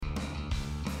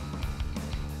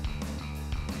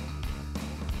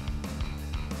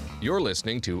You're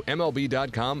listening to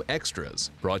MLB.com Extras,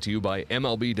 brought to you by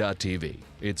MLB.tv.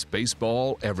 It's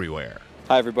baseball everywhere.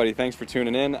 Hi, everybody. Thanks for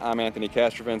tuning in. I'm Anthony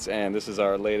Castrovince, and this is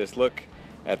our latest look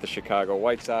at the Chicago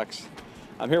White Sox.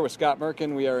 I'm here with Scott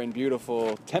Merkin. We are in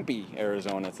beautiful Tempe,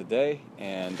 Arizona today,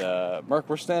 and Merk,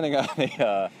 we're standing on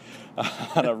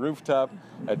a rooftop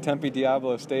at Tempe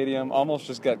Diablo Stadium. Almost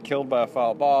just got killed by a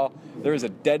foul ball. There is a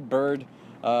dead bird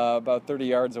about 30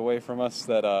 yards away from us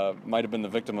that might have been the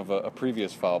victim of a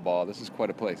previous foul ball. This is quite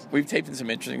a place. We've taped in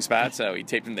some interesting spots. We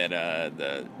taped in that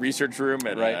the research room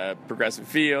at Progressive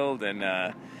Field,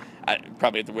 and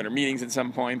probably at the winter meetings at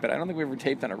some point, but I don't think we ever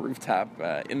taped on a rooftop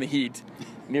in the heat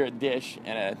near a dish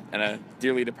and a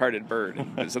dearly departed bird.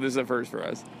 So this is a first for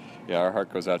us. Yeah, our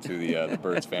heart goes out to the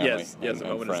bird's family yes,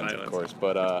 and friends, of course.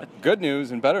 But good news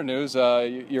and better news,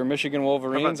 your Michigan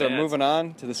Wolverines are moving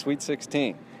on to the Sweet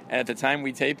 16. And at the time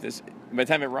we tape this, by the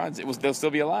time it runs, they'll still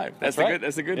be alive. That's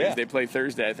the good news. They play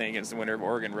Thursday, I think, against the winner of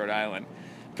Oregon, Rhode Island.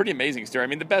 Pretty amazing story. I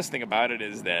mean, the best thing about it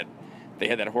is that they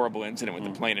had that horrible incident with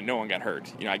the plane and no one got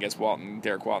hurt. You know, I guess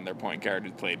Derek Walton, their point guard,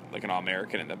 who played like an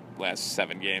All-American in the last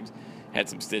 7 games, had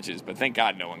some stitches, but thank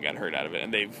God no one got hurt out of it.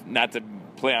 And they've, not to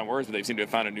play on words, but they've seemed to have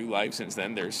found a new life since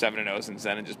then. They're 7-0 since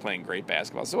then and just playing great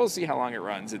basketball. So we'll see how long it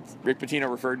runs. Rick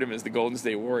Pitino referred to them as the Golden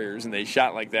State Warriors, and they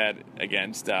shot like that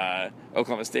against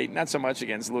Oklahoma State. Not so much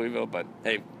against Louisville, but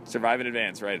hey, survive in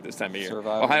advance, right, at this time of year.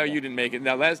 Ohio U didn't make it.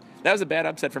 Now, that was a bad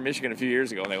upset for Michigan a few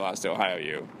years ago when they lost to Ohio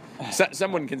U.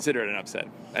 Some wouldn't consider it an upset.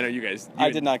 I know you guys. I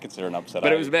did not consider it an upset.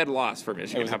 But it was a bad loss for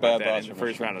Michigan. It was how a bad about that loss in the for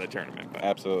first round of the tournament? But.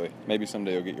 Absolutely. Maybe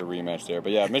someday you'll get your rematch there.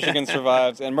 But yeah, Michigan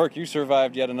survives. And Merk, you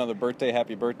survived yet another birthday.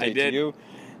 Happy birthday to you.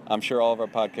 I'm sure all of our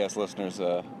podcast listeners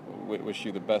wish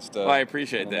you the best. I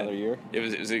appreciate that. Another year.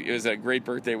 It was a great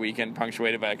birthday weekend,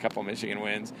 punctuated by a couple Michigan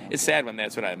wins. It's sad when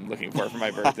that's what I'm looking for my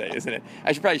birthday, isn't it?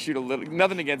 I should probably shoot a little.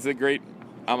 Nothing against the great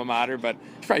alma mater, but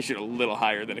I should probably shoot a little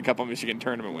higher than a couple Michigan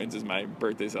tournament wins as my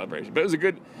birthday celebration. But it was a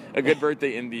good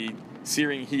birthday in the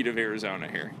searing heat of Arizona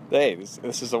here. Hey,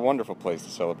 this is a wonderful place to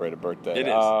celebrate a birthday. It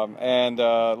is. And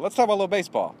let's talk about a little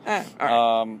baseball. All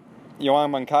right.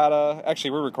 Yoan Moncada, actually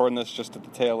we're recording this just at the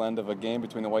tail end of a game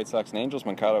between the White Sox and Angels.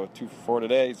 Moncada with 2 for 4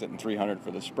 today. He's hitting 300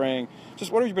 for the spring.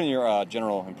 Just what have been your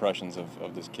general impressions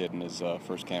of this kid in his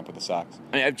first camp with the Sox?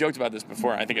 I mean, I've joked about this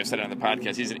before. I think I've said it on the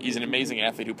podcast. He's an amazing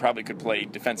athlete who probably could play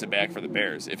defensive back for the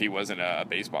Bears if he wasn't a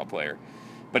baseball player.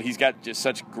 But he's got just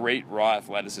such great raw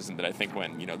athleticism that I think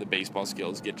when the baseball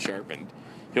skills get sharpened,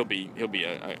 he'll be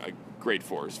a great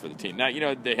force for the team. Now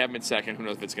they have him at second. Who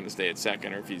knows if it's going to stay at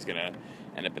second or if he's going to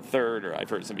end up at third, or I've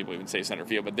heard some people even say center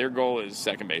field. But their goal is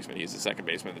second baseman. He's the second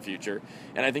baseman of the future,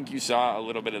 and I think you saw a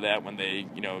little bit of that when they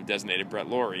designated Brett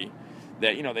Lawrie.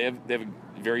 That they have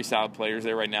very solid players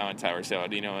there right now in Tyler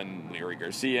Saladino and Leary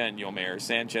Garcia and Yolmer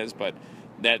Sanchez, but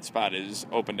that spot is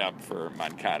opened up for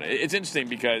Moncada. It's interesting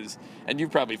because, and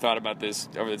you've probably thought about this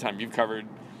over the time you've covered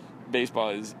baseball,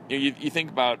 is you think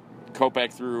about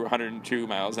Kopech threw 102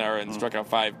 miles an hour and struck out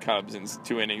 5 Cubs in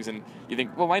 2 innings, and you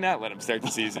think, well, why not let him start the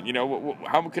season?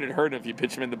 How could it hurt if you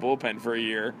pitch him in the bullpen for a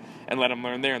year and let him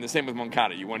learn there? And the same with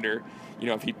Moncada. You wonder,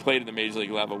 if he played at the major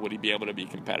league level, would he be able to be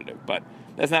competitive? But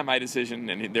that's not my decision,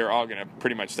 and they're all going to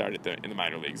pretty much start in the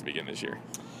minor leagues to begin this year.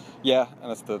 Yeah, and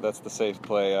that's the safe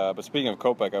play. But speaking of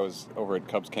Kopech, I was over at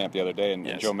Cubs camp the other day,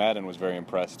 and Joe Madden was very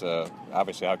impressed.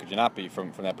 Obviously, how could you not be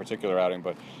from that particular outing?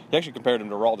 But he actually compared him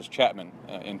to Aroldis Chapman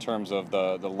in terms of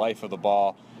the life of the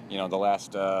ball. The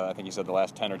last, I think he said the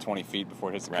last 10 or 20 feet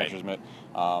before it hits the catcher's mitt.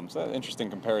 So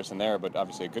interesting comparison there, but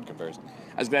obviously a good comparison.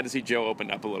 I was glad to see Joe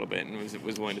opened up a little bit and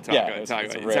was willing to talk about it. It's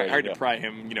hard to pry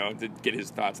him, to get his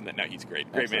thoughts on that. No, he's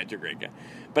great. Great manager, great guy.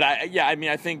 But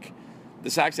I think the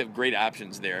Sox have great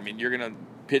options there. I mean, you're going to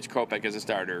pitch Kopech as a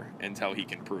starter until he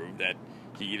can prove that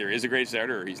he either is a great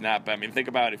starter or he's not. But, I mean, think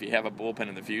about if you have a bullpen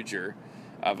in the future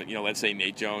of, let's say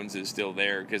Nate Jones is still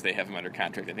there because they have him under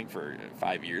contract, I think, for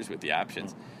 5 years with the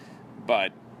options.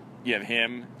 But you have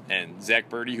him and Zach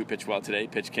Birdie, who pitched well today,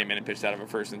 came in and pitched out of a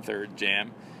first and third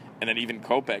jam. And then even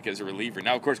Kopech as a reliever.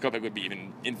 Now, of course, Kopech would be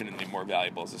even infinitely more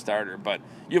valuable as a starter, but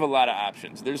you have a lot of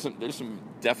options. There's some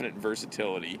definite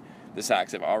versatility the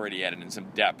Sox have already added in some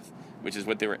depth, which is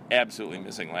what they were absolutely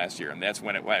missing last year. And that's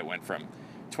why it went from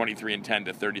 23-10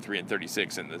 to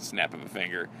 33-36 in the snap of a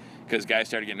finger, because guys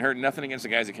started getting hurt. Nothing against the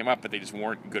guys that came up, but they just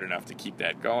weren't good enough to keep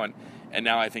that going. And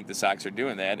now I think the Sox are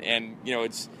doing that. And,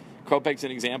 it's Kopech's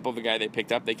an example of a guy they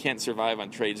picked up. They can't survive on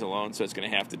trades alone, so it's going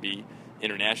to have to be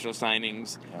international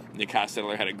signings. Yeah. Nick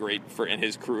Hostetler had and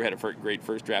his crew had a great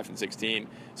first draft in 2016,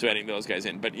 so adding those guys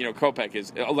in. But, Kopech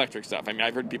is electric stuff. I mean,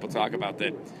 I've heard people talk about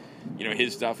that,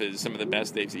 his stuff is some of the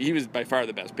best he was by far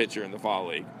the best pitcher in the fall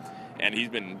league. And he's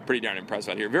been pretty darn impressed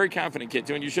out here. Very confident kid,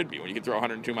 too, and you should be. When you can throw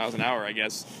 102 miles an hour, I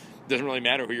guess it doesn't really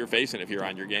matter who you're facing if you're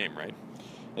on your game, right?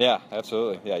 Yeah,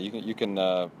 absolutely. Yeah, you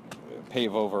can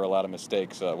pave over a lot of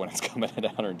mistakes when it's coming at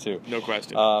 102. No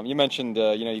question. You mentioned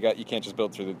you can't just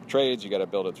build through the trades. You got to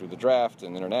build it through the draft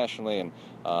and internationally. And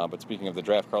but speaking of the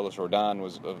draft, Carlos Rodon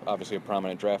was obviously a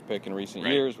prominent draft pick in recent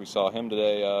years. We saw him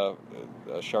today,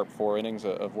 a sharp 4 innings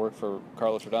of work for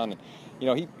Carlos Rodon.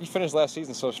 And he finished last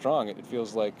season so strong. It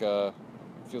feels like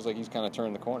he's kind of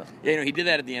turned the corner. Yeah, he did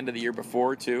that at the end of the year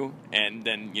before too, and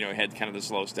then had kind of the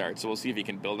slow start. So we'll see if he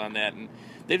can build on that. And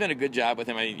they've done a good job with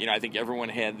him. I think everyone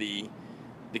had the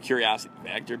curiosity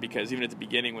factor, because even at the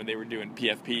beginning when they were doing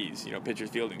PFPs, pitcher's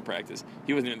fielding practice,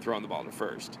 he wasn't even throwing the ball to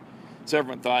first. So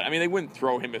everyone thought, they wouldn't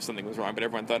throw him if something was wrong, but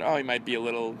everyone thought, he might be a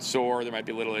little sore, there might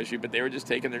be a little issue, but they were just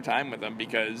taking their time with him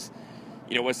because,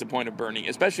 what's the point of burning,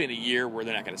 especially in a year where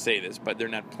they're not going to say this, but they're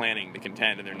not planning to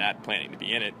contend and they're not planning to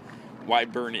be in it. Why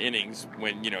burn innings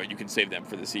when, you can save them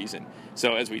for the season?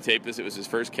 So as we tape this, it was his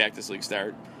first Cactus League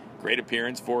start. Great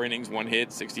appearance, 4 innings, 1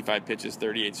 hit, 65 pitches,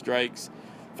 38 strikes.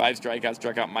 5 strikeouts,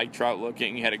 struck out Mike Trout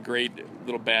looking. He had a great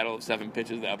little battle of 7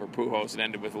 pitches to Albert Pujols. It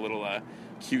ended with a little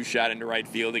cue shot into right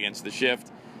field against the shift.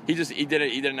 He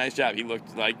did a nice job. He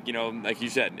looked like, like you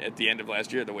said, at the end of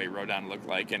last year, the way Rodon looked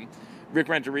like. And Rick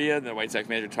Renteria, the White Sox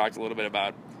manager, talked a little bit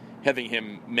about having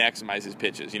him maximize his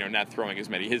pitches, not throwing as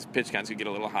many. His pitch counts could get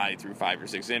a little high through 5 or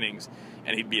 6 innings,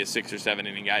 and he'd be a 6 or 7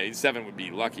 inning guy. 7 would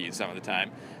be lucky some of the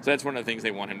time. So that's one of the things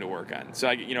they want him to work on.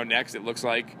 So, next it looks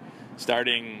like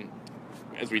starting,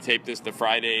 as we tape this, the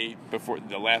Friday before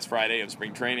the last Friday of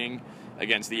spring training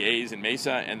against the A's in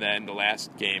Mesa, and then the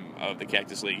last game of the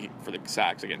Cactus League for the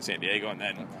Sox against San Diego, and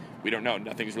then we don't know.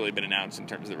 Nothing's really been announced in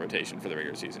terms of the rotation for the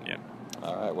regular season yet.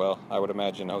 All right. Well, I would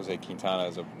imagine Jose Quintana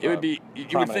is a. It would be.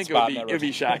 You would think it would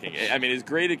be shocking. As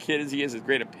great a kid as he is, as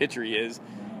great a pitcher he is,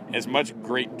 as much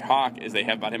great talk as they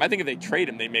have about him. I think if they trade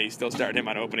him, they may still start him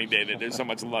on opening day. There's so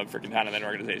much love for Quintana in that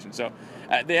organization. So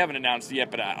they haven't announced it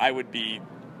yet, but it would be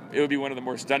one of the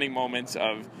more stunning moments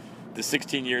of the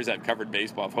 16 years I've covered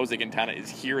baseball. If Jose Quintana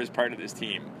is here as part of this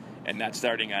team and not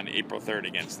starting on April 3rd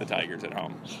against the Tigers at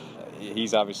home.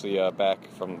 He's obviously back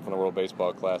from the World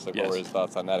Baseball Classic. Yes. What were his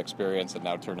thoughts on that experience and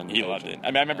now turning the page? He loved it. I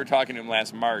remember talking to him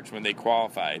last March when they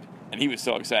qualified, and he was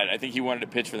so excited. I think he wanted to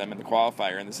pitch for them in the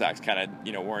qualifier, and the Sox kind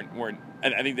of, weren't.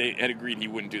 I think they had agreed he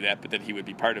wouldn't do that, but that he would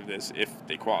be part of this if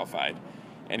they qualified.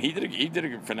 And he did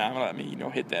a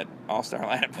phenomenal. Hit that all-star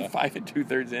lineup for 5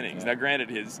 2/3 innings. Yeah. Now, granted,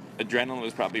 his adrenaline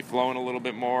was probably flowing a little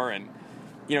bit more, and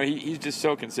he's just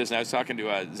so consistent. I was talking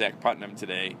to Zach Putnam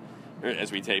today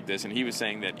as we tape this, and he was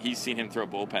saying that he's seen him throw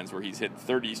bullpens where he's hit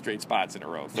 30 straight spots in a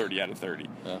row, 30 out of 30,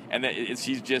 and that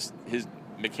he's just, his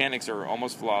mechanics are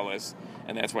almost flawless,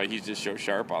 and that's why he's just so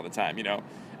sharp all the time.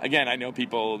 Again, I know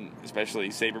people, especially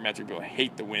sabermetric people,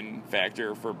 hate the win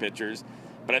factor for pitchers.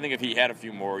 But I think if he had a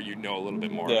few more, you'd know a little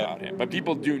bit more about him. But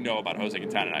people do know about Jose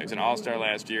Quintana. He was an all-star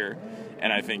last year,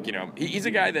 and I think, he's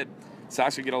a guy that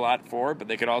Sox could get a lot for, but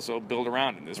they could also build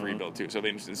around in this rebuild too. So it'll be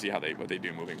interesting to see what they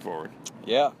do moving forward.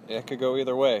 Yeah, it could go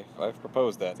either way. I've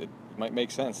proposed that. It might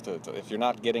make sense to if you're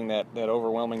not getting that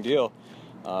overwhelming deal.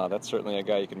 That's certainly a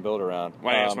guy you can build around.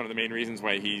 Well, that's one of the main reasons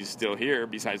why he's still here,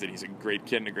 besides that he's a great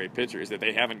kid and a great pitcher, is that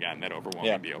they haven't gotten that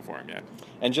overwhelming deal for him yet.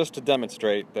 And just to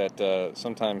demonstrate that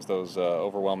sometimes those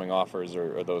overwhelming offers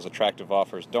or those attractive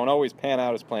offers don't always pan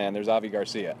out as planned, there's Avi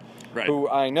Garcia, who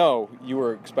I know you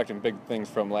were expecting big things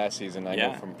from last season. I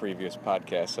know from previous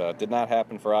podcasts. Did not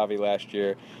happen for Avi last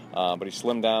year, but he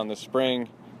slimmed down this spring.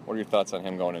 What are your thoughts on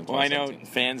him going into 2017? Well, I know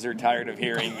fans are tired of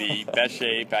hearing the best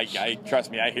shape. I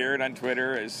trust me, I hear it on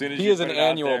Twitter as soon as he you is put an it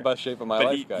out annual there. best shape of my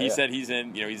life guy. He said he's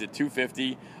in, he's at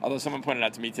 250. Although someone pointed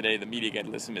out to me today, the media guide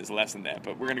lists him as less than that.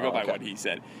 But we're going to go by what he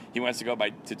said. He wants to go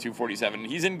to 247.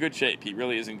 He's in good shape. He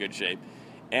really is in good shape.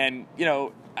 And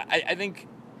I think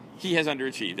he has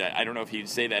underachieved. I don't know if he'd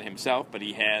say that himself, but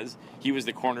he has. He was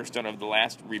the cornerstone of the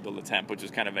last rebuild attempt, which was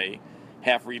kind of a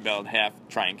half rebuild, half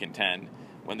try and contend,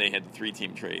 when they had the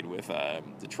 3-team trade with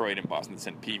Detroit and Boston that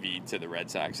sent PV to the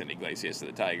Red Sox and Iglesias to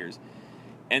the Tigers.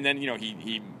 And then,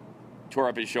 he tore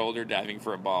up his shoulder diving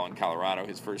for a ball in Colorado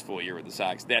his first full year with the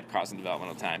Sox. That cost him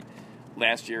developmental time.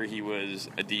 Last year he was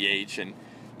a DH, and,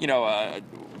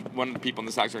 one of the people in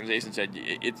the Sox organization said,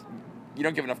 you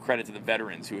don't give enough credit to the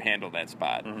veterans who handle that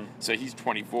spot. Mm-hmm. So he's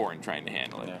 24 and trying to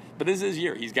handle it. Yeah. But this is his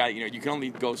year. He's got, you can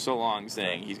only go so long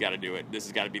saying he's got to do it. This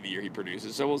has got to be the year he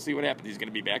produces. So we'll see what happens. He's going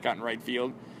to be back out in right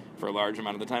field for a large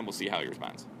amount of the time. We'll see how he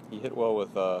responds. He hit well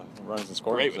with runners in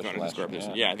scoring position. Great with runners in scoring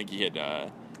position. Yeah, I think he hit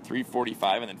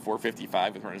 345 and then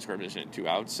 455 with runners in scoring position and 2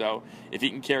 outs. So if he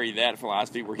can carry that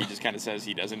philosophy where he just kind of says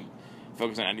he doesn't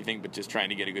focus on anything but just trying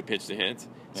to get a good pitch to hit,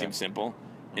 seems simple,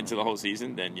 into the whole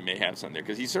season, then you may have something there.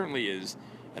 Because he certainly is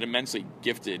an immensely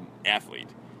gifted athlete.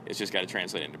 It's just got to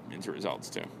translate into results,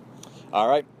 too. All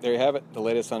right, there you have it. The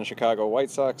latest on the Chicago White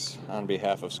Sox. On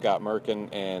behalf of Scott Merkin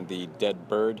and the Dead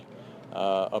Bird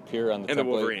up here on the And the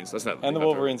Wolverines. And the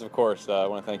Wolverines, of course. I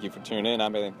want to thank you for tuning in.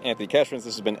 I'm Anthony Castrovince.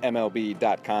 This has been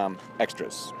MLB.com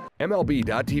Extras.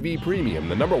 MLB.TV Premium,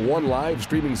 the #1 live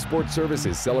streaming sports service,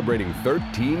 is celebrating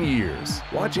 13 years.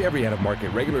 Watch every out-of-market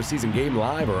regular season game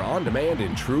live or on demand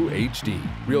in true HD.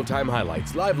 Real-time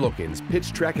highlights, live look-ins,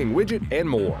 pitch tracking widget, and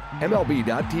more.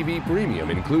 MLB.TV Premium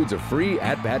includes a free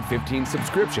At-Bat 15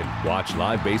 subscription. Watch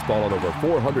live baseball on over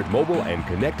 400 mobile and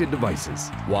connected devices.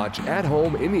 Watch at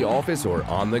home, in the office, or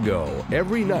on the go,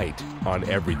 every night, on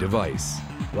every device.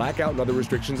 Blackout and other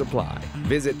restrictions apply.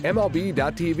 Visit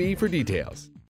MLB.TV for details.